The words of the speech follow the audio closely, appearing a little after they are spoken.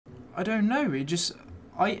I don't know. It just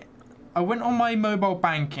I went on my mobile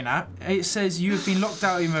banking app. It says you have been locked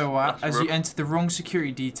out of your mobile app as you entered the wrong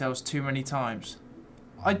security details too many times.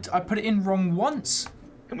 I put it in wrong once.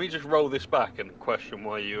 Can we just roll this back and question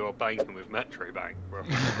why you are banking with Metro Bank, bro?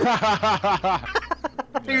 Who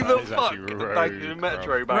the fuck is banking with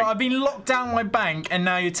Metro Bank? Right, I've been locked down my bank, and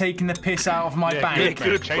now you're taking the piss out of my bank.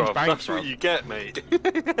 Good, bro. That's what you get, mate.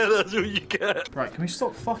 That's what you get. Right, can we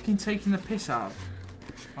stop fucking taking the piss out of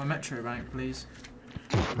my Metro Bank, please?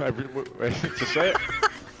 To say it.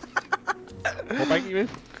 What bank are you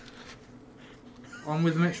with? I'm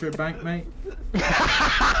with Metro Bank, mate.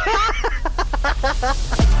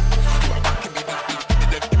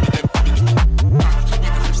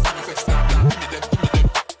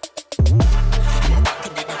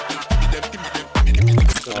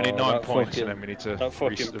 Only 9 points, and then we need to. That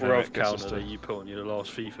fucking bruv counter that you put on your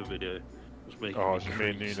last FIFA video was making me it's me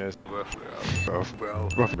and Nunez.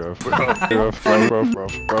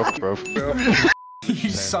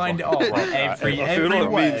 You signed it off every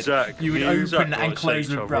word you would open and close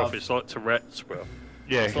with bruv. It's like Tourette's, bro.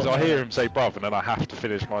 Yeah, because I hear him say bruv and then I have to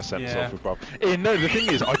finish my sentence off with bruv. No, the thing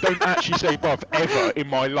is, I don't actually say bruv ever in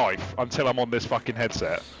my life until I'm on this fucking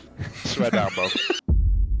headset. Swear down, bruv.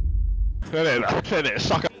 Finish,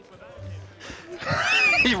 sucker.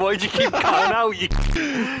 Why'd you keep cutting out, you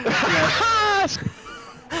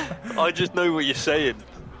I just know what you're saying.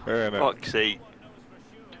 Fuck's sake.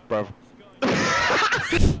 Bruv. That's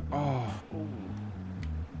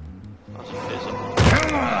a fizzle.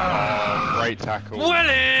 Great tackle. Well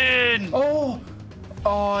in! Oh,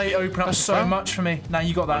 it opened up so much for me. Now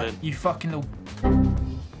you got that, you fucking little...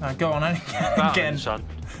 Now go on, and again. Son.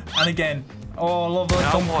 And again. Oh, I love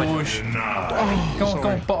that. Don't push. Go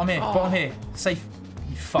on, bottom here. Safe.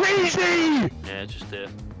 You fuck. Easy! Yeah, just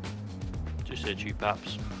here, two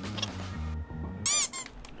paps.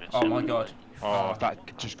 Oh my god. Oh,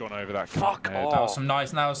 that just gone over that. Fuck off. That was some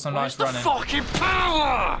nice running. Fucking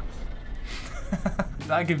power!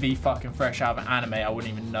 That could be fucking fresh out of an anime, I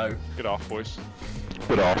wouldn't even know. Good off, boys.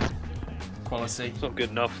 Good off. Quality. It's not good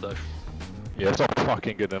enough though. Yeah, it's not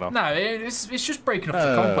fucking good enough. No, it's just breaking off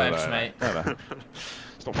the cobwebs, mate. No.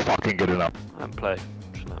 It's not fucking good enough. Just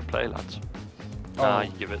let them play, lads. Nah,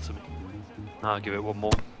 you give it to me. Nah, give it one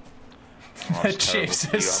more. The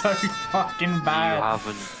chips are so fucking bad.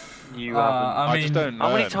 You haven't. I just don't know.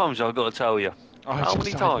 How many times have I got to tell you? How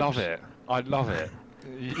many times? I love it.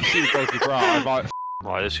 You see the goalkeeper bro, I'm like...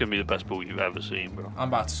 Right, this is going to be the best ball you've ever seen, bro. I'm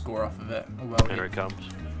about to score off of it. Oh, well, here it comes.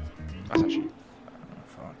 That's actually... Oh,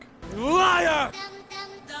 fuck. Liar!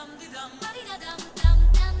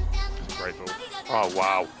 That's a great ball. Oh,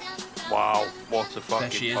 wow. Wow, what a fucking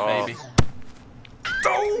There she is, pass. baby.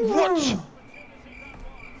 Oh, what?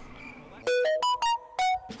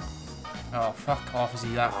 Oh, fuck off, is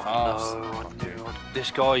he that fast? No,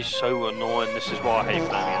 this guy's so annoying. This is why I hate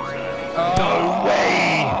playing No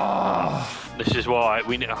way! This is why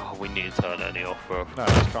we need to turn any off, bro. No,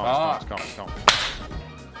 it's calm.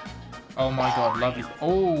 Oh my god, lovely.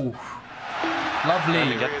 Oh, lovely.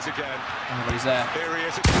 Everybody's there.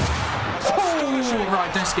 Oh,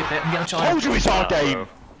 right, don't skip it. I'm getting a chance. Told you it's our game.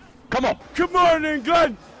 Come on. Come on,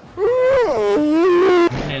 England!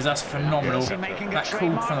 Yes, that's phenomenal. That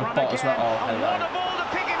called from the bot as well. Oh, hello.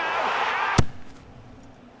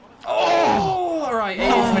 Oh, right,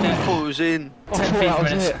 80th minute. I thought it was in. 10th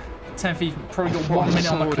minute. 10th, probably got 1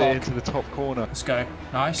 minute on the clock. Into the top corner. Let's go.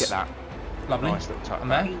 Nice. Get that. Lovely. Nice little tap. I'm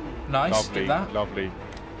there. Nice. Lovely, Get that. lovely.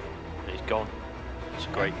 He's gone. It's a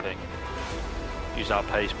great thing. Use that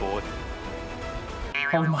pace, boy.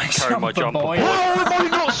 Hold my Carry my jumper, boy. boy.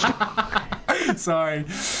 Sorry.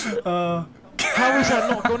 How has that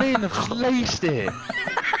not gone in? I've just laced it.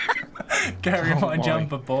 Carry my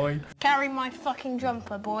jumper, boy. Carry my fucking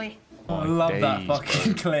jumper, boy. Oh, I love that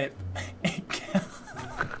fucking clip.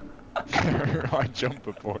 Right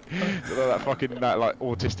jumper, boy. That fucking like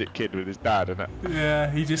autistic kid with his dad, isn't it?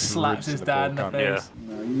 Yeah, he just slaps his dad in the face.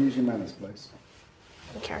 No, you use your manners, please.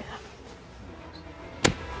 Carry that.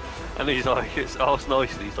 And he's like, it's asked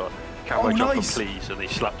nicely. He's like, carry my jumper, please, and he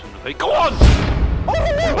slaps him in the face. Go on!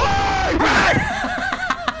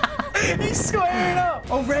 He's squaring up.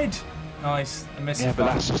 Oh, red. Nice. I missed it. Yeah, but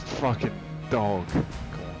that's just fucking dog. Go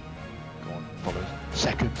on, follow.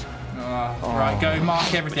 Second. Right, go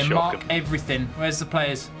mark everything. Mark everything. Where's the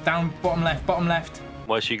players? Down, bottom left.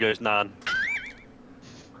 Where she goes, Nan.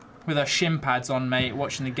 With her shin pads on, mate,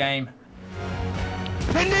 watching the game.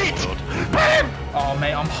 Oh,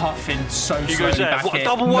 mate, I'm huffing so slowly back here.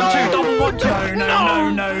 Double 1-2, double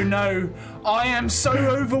 1-2. No. I am so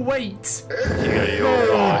overweight.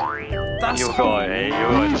 You're right. That's You're going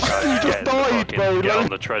to get on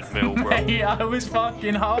the treadmill, bro. Mate, I was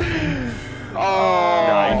fucking huffing.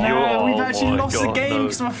 No, We've actually lost the game no.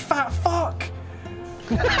 because I'm a fat fuck.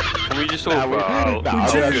 Can we just talk about how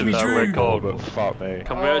drew, good we that drew. red card But was? fuck me.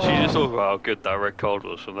 Can we actually just talk about how good that red card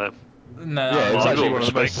was from them? No, Yeah, it's I've actually got one of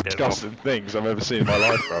the most respect, disgusting things I've ever seen in my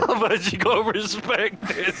life, bro. I've actually got to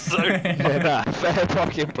respect it, so... Yeah, nah, fair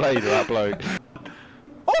fucking play to that bloke.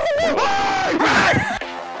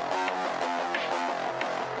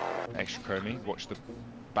 Extra chromie, watch the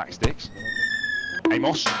back sticks.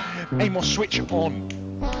 Amos, switch on.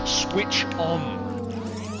 Switch on.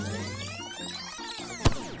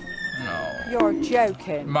 No. You're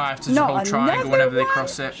joking. Might have to just Not hold triangle another whenever they one?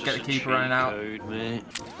 cross it. Get the keeper running out. Code, mate.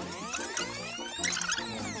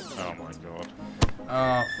 Oh my god.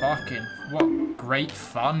 Oh, fucking. What great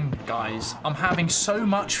fun, guys. I'm having so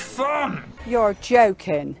much fun. You're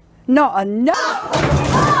joking. Not enough.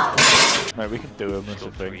 No, we can do them, that's the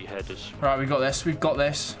Got thing. 3 headers. Right, we got this. We've got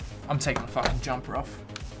this. I'm taking my fucking jumper off.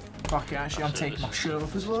 Fuck it, actually, I'm taking my shirt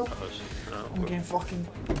off as well. I'm getting fucking...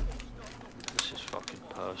 This is fucking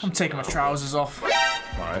personal. I'm taking my trousers off.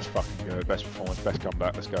 Right, let's fucking go. Best performance, best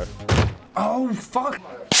comeback, let's go. Oh, fuck.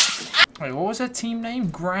 Wait, what was her team name?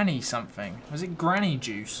 Granny something. Was it Granny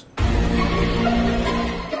Juice?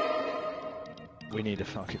 We need to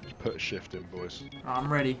fucking put a shift in, boys.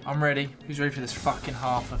 I'm ready. I'm ready. Who's ready for this fucking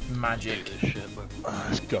half of magic? Do this shit, bro.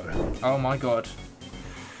 Let's go. Oh my god.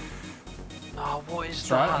 Oh, what is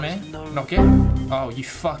It's right, that? I'm in. No. Knock it. Oh, you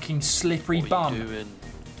fucking slippery What are you bum. doing?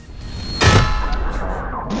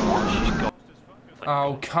 She's got...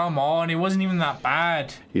 Oh, come on. It wasn't even that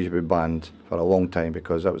bad. He should be banned for a long time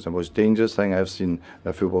because that was the most dangerous thing I've seen in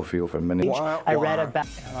a football field for minutes. I read about.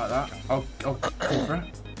 I like that. I'll go for it.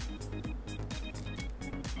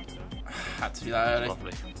 Had to do that early.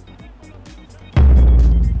 Lovely.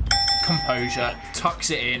 Composure. Tucks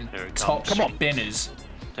it in. Here it Top comes. Come on. spinners.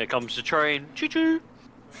 Here comes the train. Choo choo.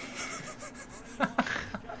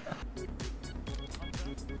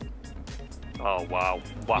 Oh wow.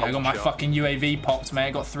 Wow. Yeah, I got my shot. fucking UAV popped, mate.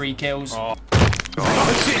 I got 3 kills. Oh.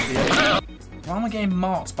 Why am I getting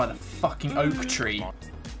marked by the fucking oak tree? Yeah,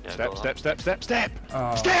 Step, got step, step, step, step!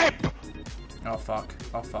 Oh. Step! Oh fuck.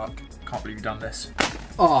 Oh fuck. Can't believe you've done this.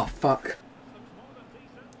 Oh, fuck.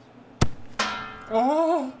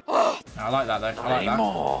 Oh! I like that though. I like that.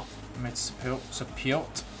 more. Mid support.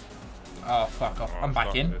 Oh fuck off. I'm back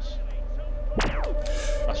Fuck in. this.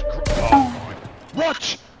 That's oh my.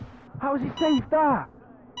 What? How has he saved that?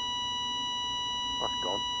 That's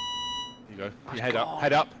gone. Here you go. Your head up,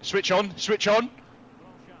 head up. Switch on, switch on.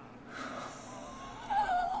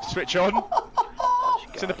 Switch on.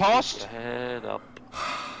 It's in the past. Your head up.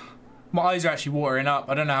 My eyes are actually watering up.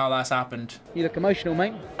 I don't know how that's happened. You look emotional,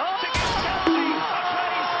 mate.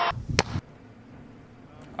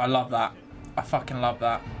 I love that. I fucking love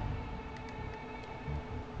that.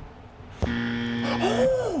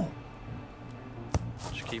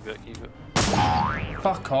 Just keep it, keep it.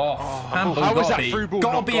 Fuck off. Handball How was gotta that be. through ball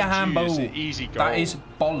Gotta not be a gone to you? handball. It's an easy goal. That is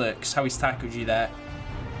bollocks how he's tackled you there.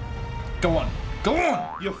 Go on. Go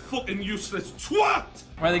on! You fucking useless twat!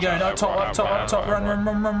 Where are they going? Up top, up top, up top. Run, run,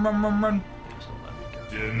 run, run, run, run, run.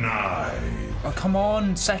 Denied. Oh, come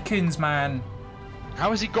on. Seconds, man. How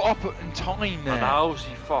has he got up in time there? And how's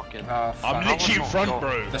he fucking... Oh, fuck. I'm literally in not front, gone?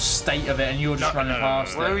 bro. The state of it, and you're just running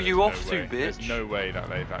past Where it. are you There's off no to, way. bitch? There's no way that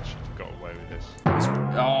they've actually got away with this.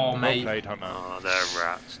 Oh, Well mate. played, Hunter. Oh, they're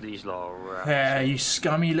rats. These lot are rats. Yeah, you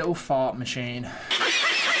scummy little fart machine.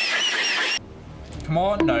 Come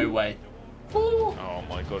on. No way. Oh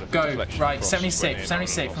my god. If the Go. deflection Right, cross 76, went in, I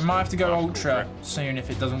 76. would've We might have to go lost ultra soon if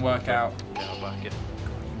it doesn't work out. Yeah, I'll back it.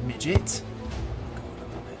 Midget.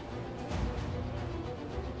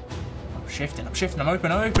 I'm shifting, I'm shifting, I'm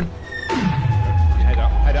open, I'm open.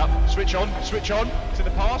 Head up, switch on, to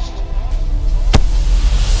the past.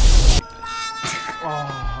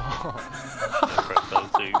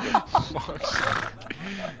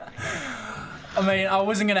 I mean, I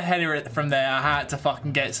wasn't going to header it from there, I had to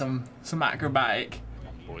fucking get some acrobatic.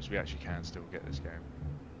 Boys, we actually can still get this game.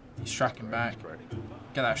 He's tracking back. It's great.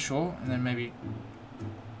 Get that short, and then maybe...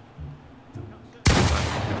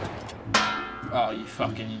 Oh,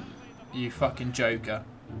 you fucking joker.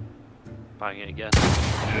 Bang it again.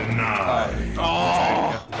 Denied.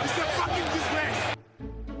 Oh,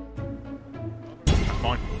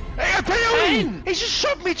 Fine. Hey, I penalty! He's just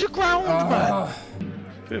shoved me to ground, man.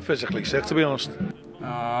 Feel physically sick, to be honest.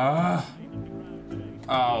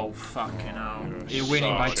 Oh, fucking hell. You're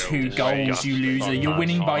winning by So 2 goals, you loser. You're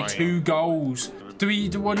winning by 2 goals. What do we...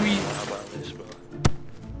 How about this,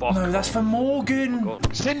 bro? No, that's for Morgan.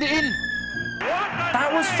 Send it in! That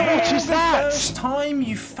was for the first time,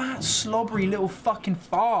 you fat, slobbery little fucking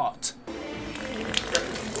fart.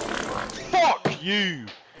 Fuck you!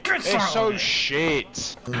 Good They're so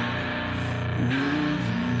shit.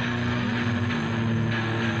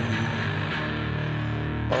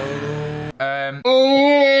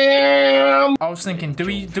 I was thinking, do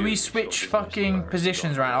we switch fucking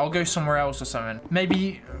positions around? I'll go somewhere else or something.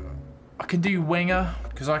 Maybe I can do winger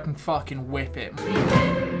because I can fucking whip it.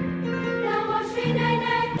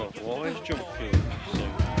 Why is jump field so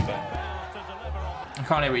bad? I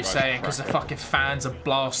can't hear what you're saying because the fucking fans are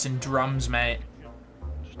blasting drums, mate.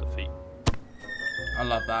 Just the feet. I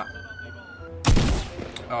love that.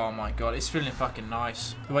 Oh my god, it's feeling fucking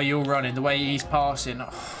nice. The way you're running, the way he's passing. Oh.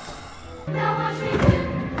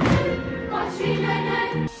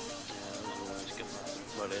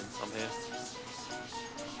 I'm here.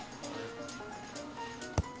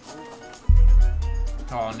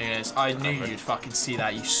 Oh, Nunez, I knew you'd fucking see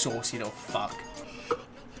that, you saucy little fuck.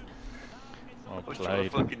 Well I'm trying to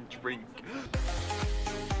played. fucking drink.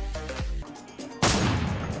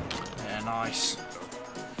 Yeah, nice.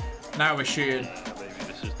 Now we're shooting. Maybe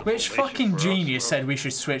this is the Which formation fucking for us, genius bro. said we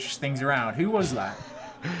should switch things around? Who was that?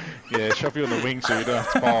 Yeah, shove you on the wing so you don't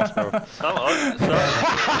have to pass, bro.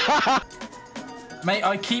 Mate,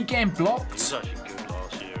 I keep getting He blocked. was actually good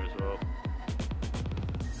last year as well.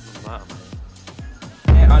 Doesn't matter,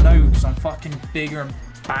 man. Yeah, I know, because I'm fucking bigger and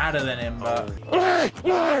badder than him, but...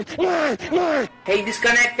 Hey,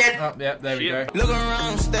 disconnected. Oh, yeah, there we go. Look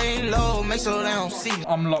around, stay low, make sure they don't see you.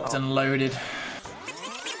 I'm locked and loaded.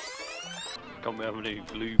 Can't we have any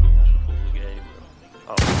blue balls before the game?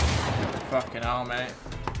 Oh, Fucking hell, mate.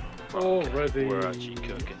 Already. we're actually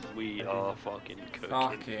cooking. We are fucking cooking.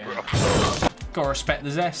 Fuck yeah. bro. Gotta respect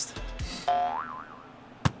the zest.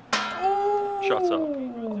 Shut up.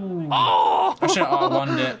 Oh! I should have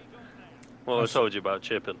R1'd it. Well, I told you about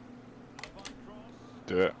chipping.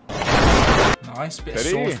 Do it. Nice, bit of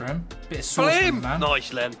Steady. sauce for him. Bit of sauce for him, man.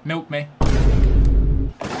 Nice, Len. Milk me.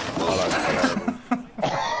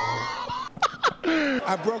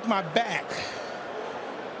 I broke my back.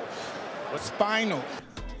 Spinal.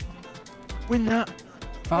 Win that.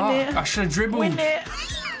 Fuck, I should have dribbled. Win it.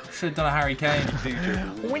 Should have done a Harry Kane.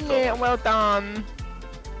 Win it. Well done.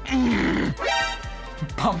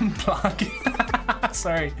 Bum plug.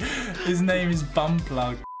 Sorry, his name is Bum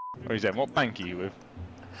Plug. Oh, he's in. What bank are you with?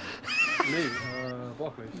 Me,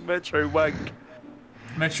 Barclays. Metro wank.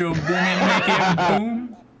 Metro boom and make it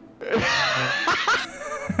boom.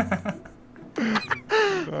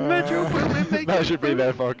 Metro women make That should be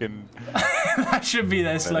their fucking. That should be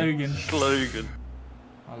their slogan. slogan.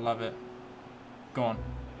 I love it. Go on,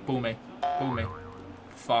 boo me, boo me.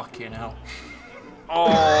 Fucking hell.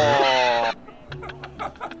 Oh.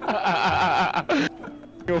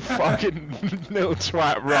 Your fucking little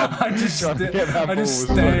twat run. I just Trying to get that I just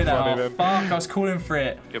ball was stared so at funny her. then. Fuck, I was calling for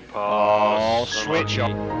it. Good Oh, pass. switch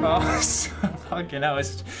on. Oh, fucking hell,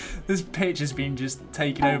 this pitch has been just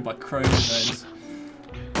taken over by chromosomes.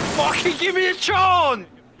 Fucking give me a chance!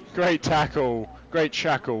 Great tackle. Great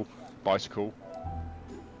shackle. Bicycle.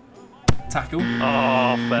 Tackle.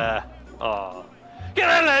 Oh, fair. Oh.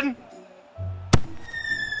 Get in, Len!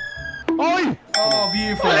 Oi! Oh,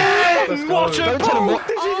 beautiful. Len! Watch it, Don't tell him Paul! what.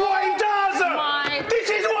 This is what he does! This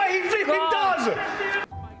is what he flipping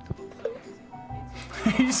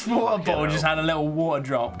does! His water bottle just had a little water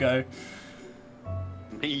drop go.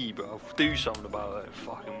 Me, bro. Do something about it,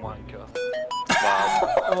 fucking wanker.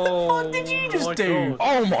 Wow. What did you just do?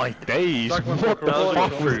 Oh my days! Like my What the fucker was.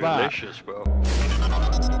 fuck was that? Delicious, bro.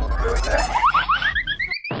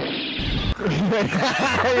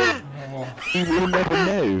 You will never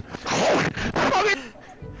know.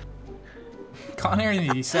 Can't hear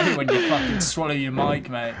anything you say when you fucking swallow your mic,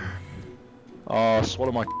 mate. Oh,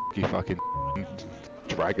 swallow my you fucking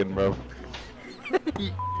dragon, bro.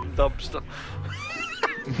 Dumpster.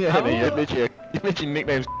 Yeah, your literally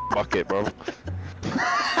nickname's bucket, bro.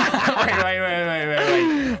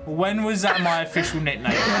 Wait. When was that my official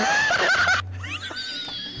nickname?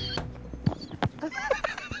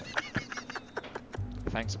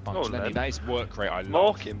 Thanks a bunch, Oh, Lenny. Len. That is work rate. I love.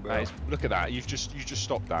 Mark him, bro. That is, look at that. You've just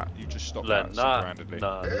stopped that. You've just stopped Len, that nah. single-handedly.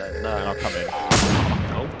 Nah, Len, And nah. I'll come in.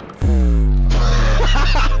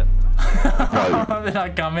 How did I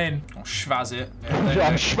come in? I'll schvaz it.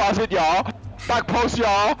 I'm schwazzed, yeah. Back post,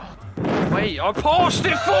 yeah. Wait, I passed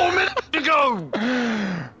it 4 minutes ago!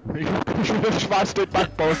 You should have schwazzed it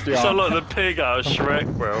back post, yeah. So like the pig out of Shrek,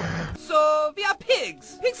 bro. So, we are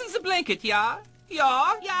pigs. Pigs in the blanket, yeah?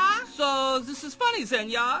 Yeah? Yeah. So, this is funny then,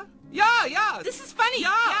 yeah? Yeah, this is funny.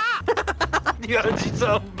 Yeah. You actually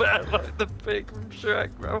sound better like the pig from Shrek,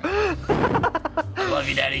 bro. Love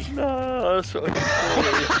you, Daddy. No, that's what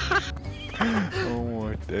I Oh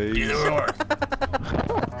my days. Do the roar.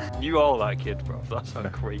 You are that kid, bro. That's how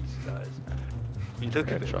crazy that is. You look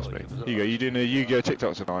Yeah, at it trust like me. it was Hugo, you doing a Yu-Gi-Oh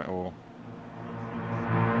TikTok tonight or?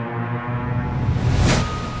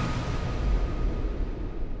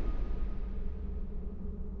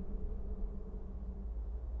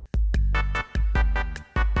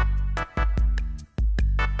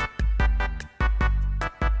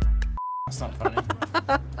 That's not funny.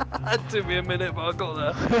 It took me a minute, but I got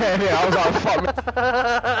there. Yeah, I was like, fuck.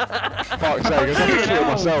 Fuck's sake, I was going to cue it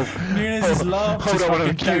myself. Nunez's laugh Hold just on,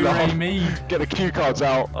 fucking cue that. do-re-mi. Get the cue cards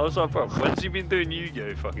out. I was like, bro, when's you been doing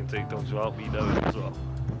Yu-Gi-Oh fucking TikToks without me knowing as well?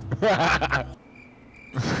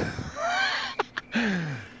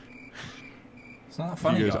 It's not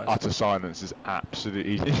funny, Hugo's guys. utter silence is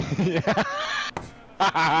absolutely... Yeah,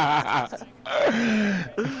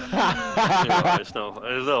 it's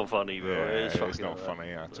not funny, bro. Yeah, it's fucking not funny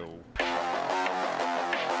at all.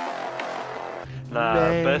 Nah,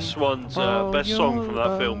 best song from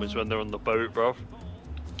that film is when they're on the boat, bro.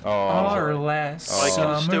 Oh, Or less. I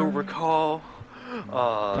can still summer. recall.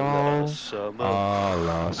 Last summer.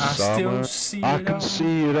 Last I summer, still see I it can all.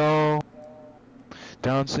 see it all.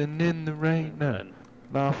 Dancing in the rain, Len.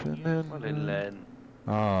 laughing in Well, the in rain.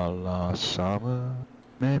 Len. Last summer,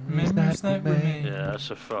 memories Memories that we made. Yeah, that's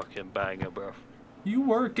a fucking banger, bro. You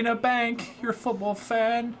work in a bank, you're a football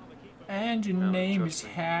fan, and your name is trust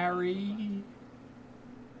me. Harry.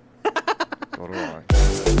 God, alright.